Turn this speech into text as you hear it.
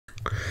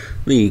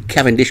The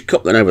Cavendish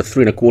Cup, then over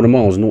 3¼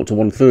 miles, 0 to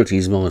 130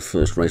 is my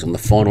first race on the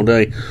final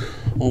day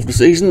of the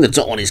season. The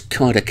top one is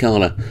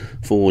Kaidakala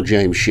for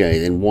James Shea,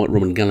 then White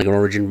Rum and Gallagher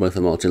Origin, both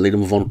of Martin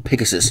Leadham, Von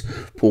Pegasus,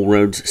 Paul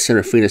Rhodes,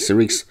 Serafina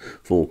Cerise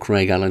for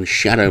Craig Allen,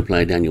 Shadow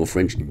Play, Daniel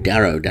French,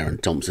 Darrow,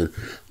 Darren Thompson,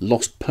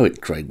 Lost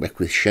Poet, Craig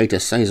Beckwith, Shater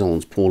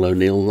Saisons, Paul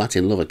O'Neill,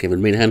 Latin Lover,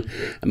 Kevin Minahan,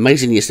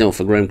 Amazing Yourself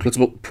for Graham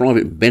Clutterbuck,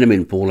 Private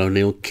Benjamin, Paul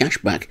O'Neill,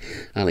 Cashback,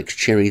 Alex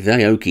Cherry,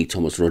 Theoki,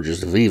 Thomas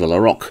Rogers, Viva La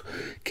Rock,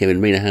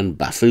 Kevin Minahan,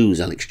 Baffoos,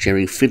 Alex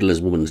Cherry,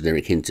 Fiddler's Woman's,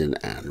 Derek Hinton,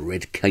 and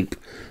Red Cape,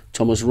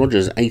 Thomas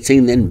Rogers.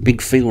 18 then,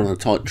 Big Field on a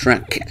tight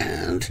track,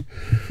 and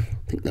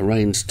I think the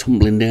rain's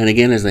tumbling down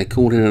again as they're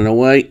caught in and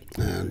away,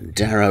 and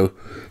Darrow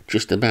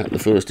just about the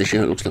first to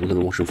show. It looks like we're going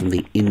to watch them from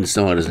the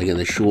inside as they get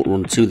a short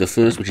run to the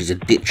first, which is a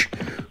ditch,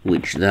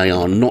 which they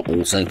are not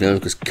all safe over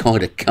because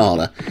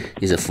Kaidakala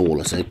is a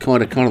faller. So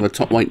Kaidakala, the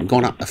top weight,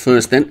 gone up the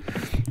first then,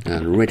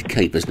 and Red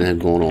Cape has now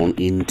gone on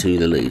into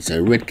the lead. So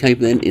Red Cape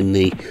then in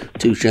the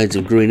two shades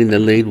of green in the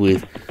lead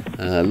with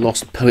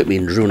Lost Poet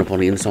being driven up on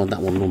the inside.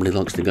 That one normally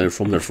likes to go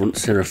from the front.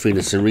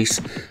 Serafina Cerise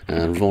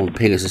and Von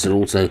Pegasus are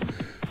also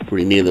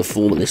pretty near the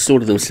form, but they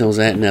sorted themselves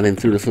out now then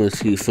through the first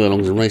few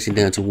furlongs and racing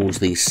down towards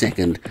the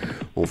second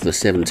of the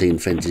 17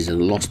 fences, and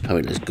Lost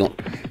Poet has got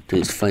to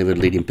his favoured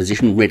leading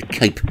position. Red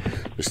Cape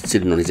just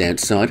sitting on his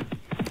outside,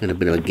 and a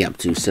bit of a gap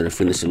to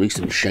Serafina Cerise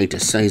and Shater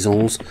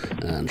Saisons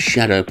and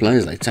Shadow Play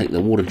as they take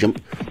the water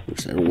jump,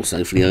 which they're all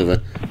safely over.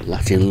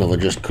 Latin Lover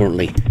just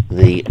currently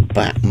the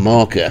back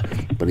marker,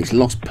 but it's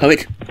Lost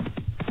Poet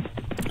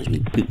as we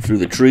peek through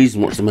the trees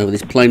and watch them over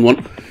this plain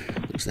one.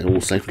 They're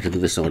all safely to the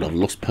other side of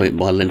Lost Poet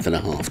by a length and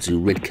a half to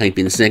Red Cape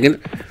in second,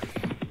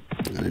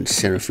 and then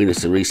Serafina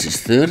Cerise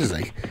is third as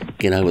they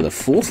get over the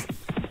fourth.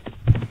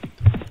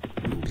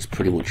 It's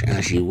pretty much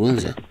as you were.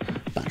 There's a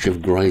batch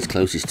of greys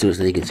closest to us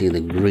there. You can see the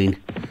green,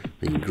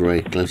 the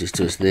grey closest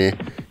to us there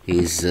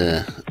is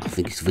I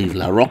think it's Vive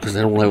La Rock, as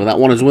they're all over that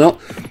one as well,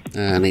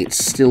 and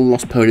it's still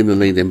Lost Poet in the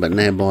lead then, but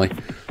now by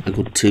a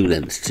good 2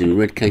 lengths to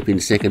Red Cape in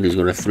second, who's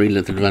got a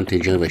 3-length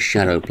advantage over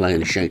Shadow Play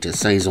and Shater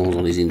Saisons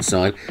on his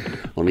inside.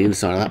 On the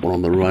inside of that one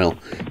on the rail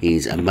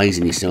is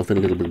Amazing Yourself, and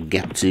a little bit of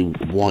gap to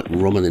White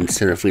Rum and then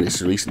Serafina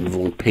Cerise and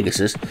Von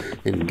Pegasus.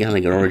 Then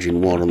Gallagher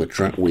Origin wide on the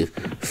track with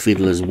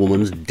Fiddler's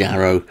Woman's.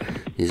 Darrow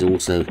is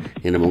also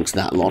in amongst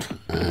that lot,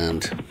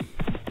 and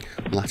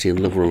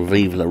Latin Lover and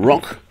Vive La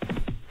Rock.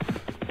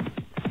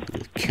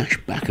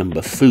 Cashback and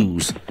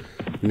Baffoos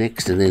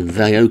next, and then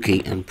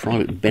Theoki and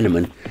Private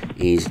Benjamin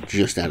is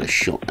just out of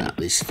shot at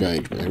this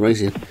stage, but they're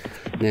racing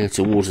now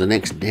towards the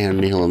next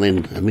downhill and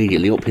then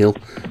immediately uphill.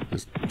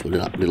 Put it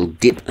up little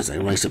dip as they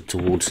race up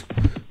towards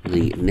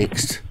the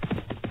next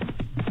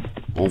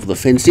of the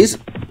fences.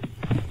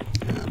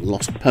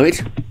 Lost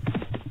Poet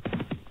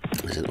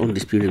has an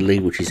undisputed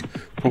lead, which is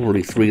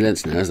probably 3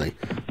 lengths now as they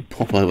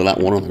pop over that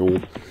one, and they're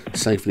all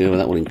safely over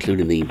that one,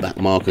 including the back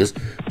markers.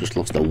 Just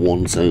lost a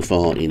 1 so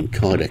far in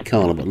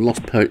Kaidakala, but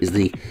Lost Poet is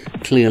the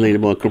clear leader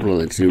by a couple of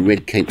lengths to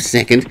Red Cape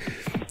second.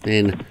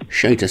 Then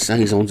Shater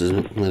Saisons is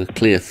a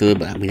clear third,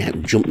 but having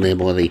out jumped there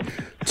by the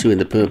 2 in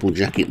the purple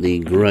jacket, the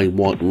grey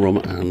White Rum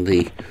and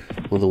the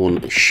other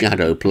one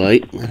Shadow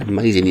Play.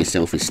 Amazing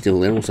Yourself is still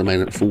there. Also made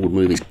a forward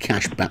move is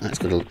Cashback, that's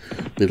got a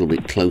little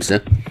bit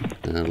closer.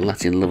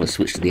 Latin Lover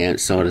switched to the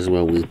outside as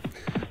well with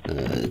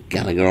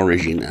Gallagher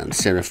Origin and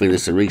Serafina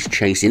Cerise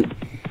chasing,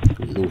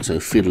 with also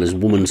Fiddler's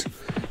Woman's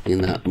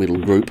in that middle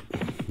group.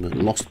 But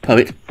Lost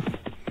Poet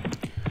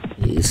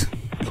is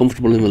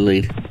comfortable in the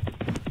lead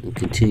and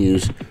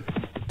continues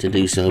to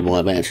do so by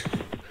about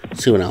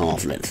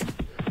 2.5 lengths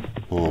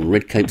on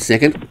Red Cape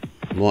second.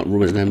 White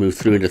Rum has now moved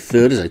through into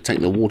third as they take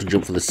the water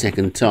jump for the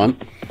second time.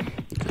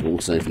 They're all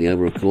safely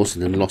over, of course,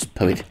 and then Lost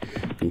Poet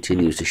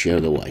continues to show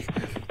the way.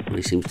 And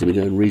he seems to be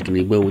going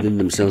reasonably well within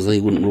themselves. They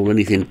wouldn't rule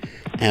anything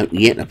out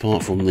yet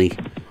apart from the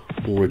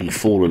already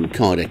fallen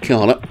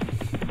Kaidakala.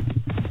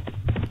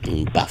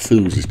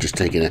 Baffoos is just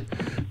taking a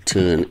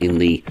turn in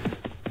the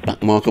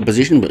back marker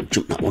position, but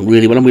jumped that one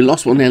really well, and we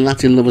lost one there.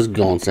 Latin Lover's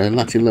gone, so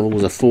Latin Lover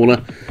was a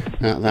faller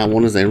at that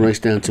one as they race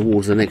down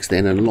towards the next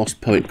then, and Lost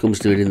Poet comes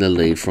to it in the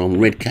lead from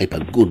Red Cape.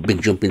 A good big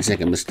jump in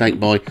second, mistake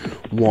by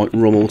White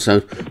Rum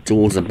also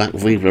towards the back.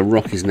 Viva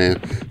Rock is now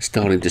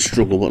starting to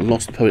struggle, but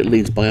Lost Poet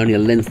leads by only a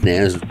length now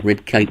as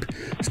Red Cape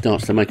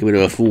starts to make a bit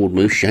of a forward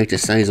move. Shater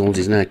Saisons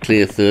is now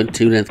clear third,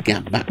 2-length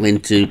gap back then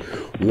to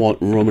White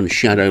Rum and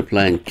Shadow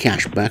Play and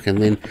Cashback, and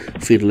then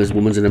Fiddler's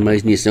Woman's and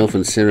Amazing Yourself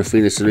and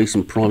Serafina Cerise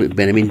and Private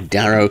Benjamin.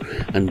 Darrow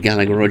and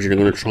Gallagher Origin are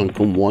going to try and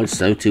come wide,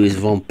 so too is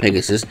Von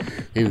Pegasus.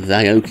 Then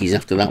Theoki's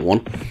after that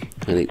one,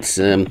 and it's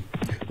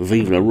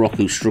Vive La Rock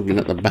who's struggling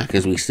at the back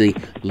as we see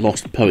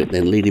Lost Poet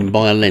then leading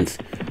by a length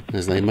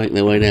as they make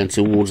their way down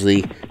towards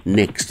the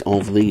next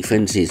of the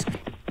fences.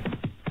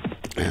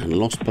 And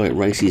Lost Poet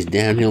races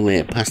downhill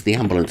there, past the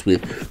ambulance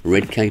with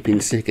Red Cape in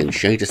second,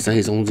 Shader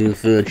Saisons in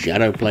third,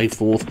 Shadow Play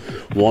fourth,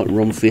 White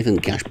Rum fifth,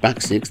 and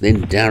Cashback sixth.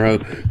 Then Darrow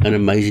and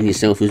Amazing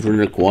Yourself, who's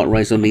running a quiet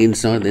race on the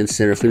inside. Then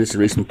Seraphina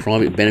Cerise and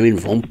Private Benjamin.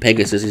 Von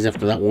Pegasus is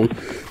after that one.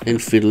 Then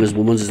Fiddler's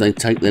Woman's as they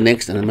take the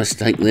next, and a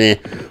mistake there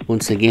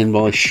once again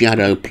by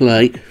Shadow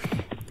Play.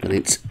 And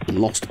it's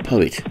Lost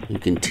Poet who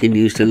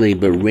continues to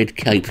lead, but Red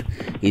Cape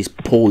is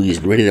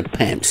poised, ready to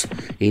pounce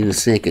in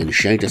second.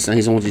 Shader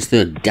Saisons is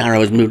third.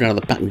 Darrow has moved out of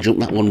the pack and jumped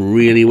that one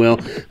really well,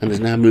 and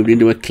has now moved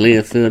into a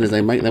clear third as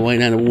they make their way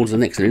down towards the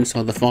next. They're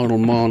inside the final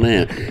mile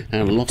now,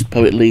 and Lost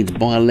Poet leads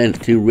by a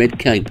length to Red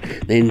Cape,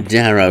 then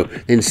Darrow,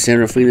 then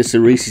Seraphina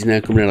Cerise is now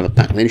coming out of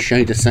the pack, then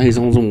Shader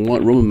Saisons and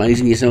White Rum.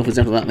 Amazing Yourself is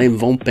after that, then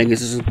Von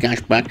Pegasus and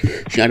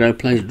Cashback. Shadow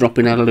Plays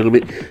dropping out a little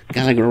bit.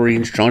 Gallagher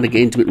Origins trying to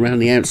get into it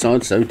round the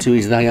outside, so too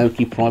is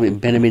Aoki.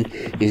 Private Benjamin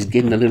is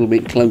getting a little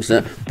bit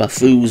closer.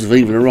 Baffoos,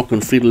 Viva the Rock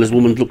and Fiddler's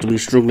Woman look to be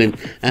struggling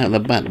out of the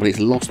back, but it's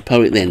Lost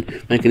Poet then,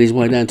 making his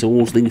way down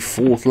towards the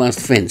fourth last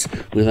fence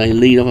with a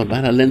lead of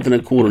about a length and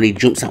a quarter, and he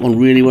jumps that one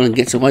really well and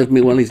gets away from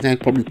it well. He's now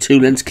probably 2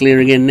 lengths clear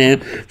again now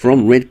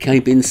from Red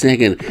Cape in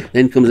second.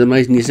 Then comes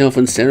Amazing Yourself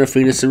and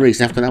Seraphina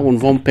Cerise. After that one,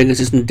 Von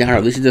Pegasus and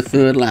Darrow. This is the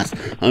third last.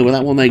 Over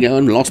that one they go,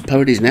 and Lost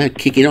Poet is now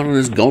kicking on and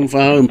has gone for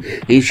home.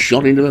 He's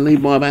shot into the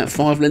lead by about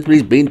 5 lengths, but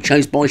he's being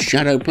chased by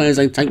Shadow Play as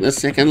they take the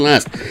second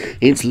last.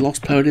 It's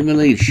Lost Poet in the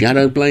lead.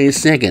 Shadow Play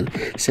is second.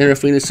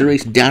 Seraphina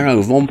Cerise,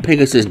 Darrow, Von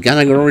Pegasus,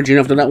 Gallagher Origin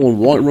after that one.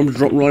 White Rum's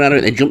dropped right out of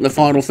it. They jump the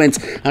final fence,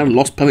 and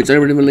Lost Poet's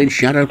over in the lead.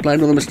 Shadow Play,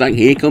 another mistake.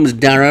 Here comes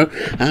Darrow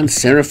and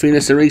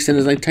Seraphina Cerise, and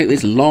as they take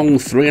this long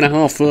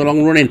 3.5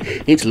 furlong run in,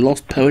 it's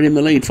Lost Poet in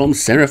the lead from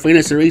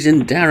Seraphina Cerise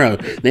and Darrow.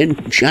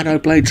 Then Shadow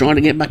Play trying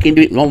to get back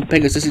into it. Von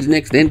Pegasus is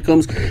next. Then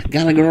comes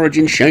Gallagher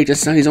Origin. Shader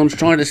Saisons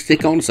trying to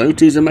stick on. So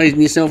too's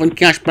Amazing Yourself and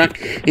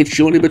Cashback. It's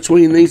surely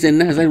between these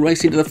then as they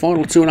race into the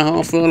final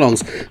 2.5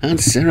 furlongs. And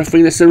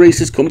Seraphina Cerise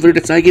has come through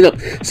to take it up.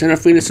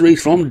 Seraphina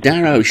Cerise from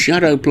Darrow,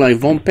 Shadow Play,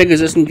 Von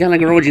Pegasus and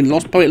Gallagher Origin.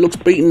 Lost Poet looks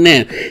beaten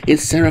now.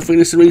 It's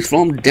Seraphina Cerise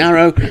from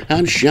Darrow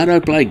and Shadow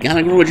Play.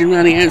 Gallagher Origin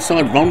around the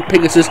outside. Von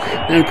Pegasus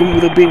now coming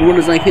with a big run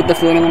as they hit the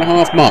furlong and a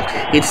half mark.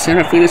 It's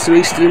Seraphina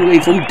Cerise still in the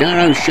lead from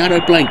Darrow, Shadow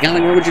Play,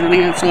 Gallagher Origin on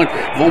the outside.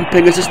 Von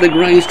Pegasus, the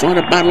Greys, trying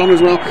to battle on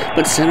as well,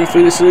 but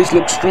Seraphina Cerise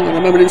looks strong at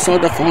the moment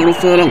inside the final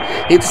furlong.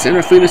 It's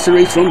Seraphina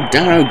Cerise from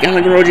Darrow.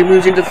 Gallagher Origin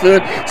moves into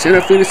third.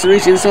 Seraphina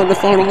Cerise inside the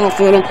final half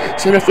furlong.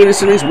 Seraphina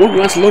Cerise, one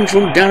last lunge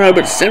from Darrow,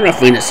 but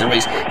Seraphina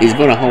Cerise is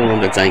going to hold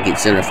on to take it.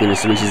 Seraphina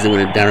Cerise is the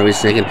winner. Darrow is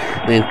second.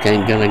 Then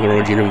came Gallagher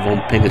Origin and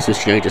Von Pegasus.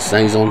 Shader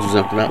Saisons was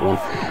after that one,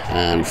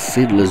 and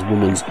Fiddler's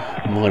Woman's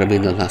might have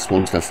been the last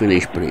ones to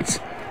finish, but it's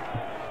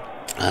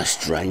a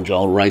strange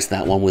old race,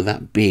 that one, with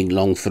that big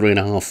long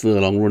 3.5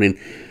 furlong running,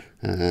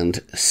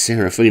 and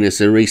Seraphina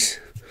Cerise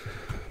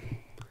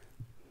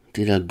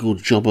did a good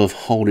job of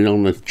holding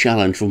on the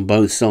challenge from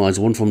both sides,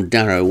 one from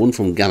Darrow, one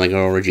from Gallagher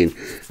Origin,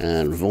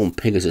 and Von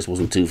Pegasus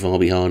wasn't too far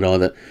behind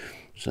either.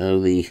 So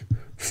the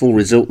full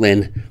result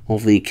then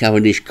of the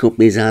Cavendish Cup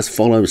is as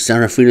follows.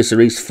 Seraphina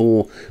Cerise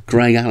for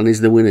Craig Allen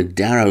is the winner.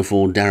 Darrow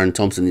for Darren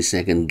Thompson is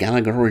second.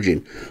 Gallagher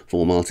Origin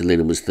for Martin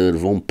Lydon was third.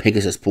 Von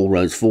Pegasus, Paul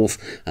Rhodes fourth.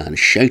 And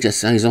Shader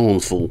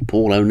Saisons for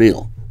Paul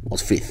O'Neill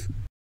was fifth.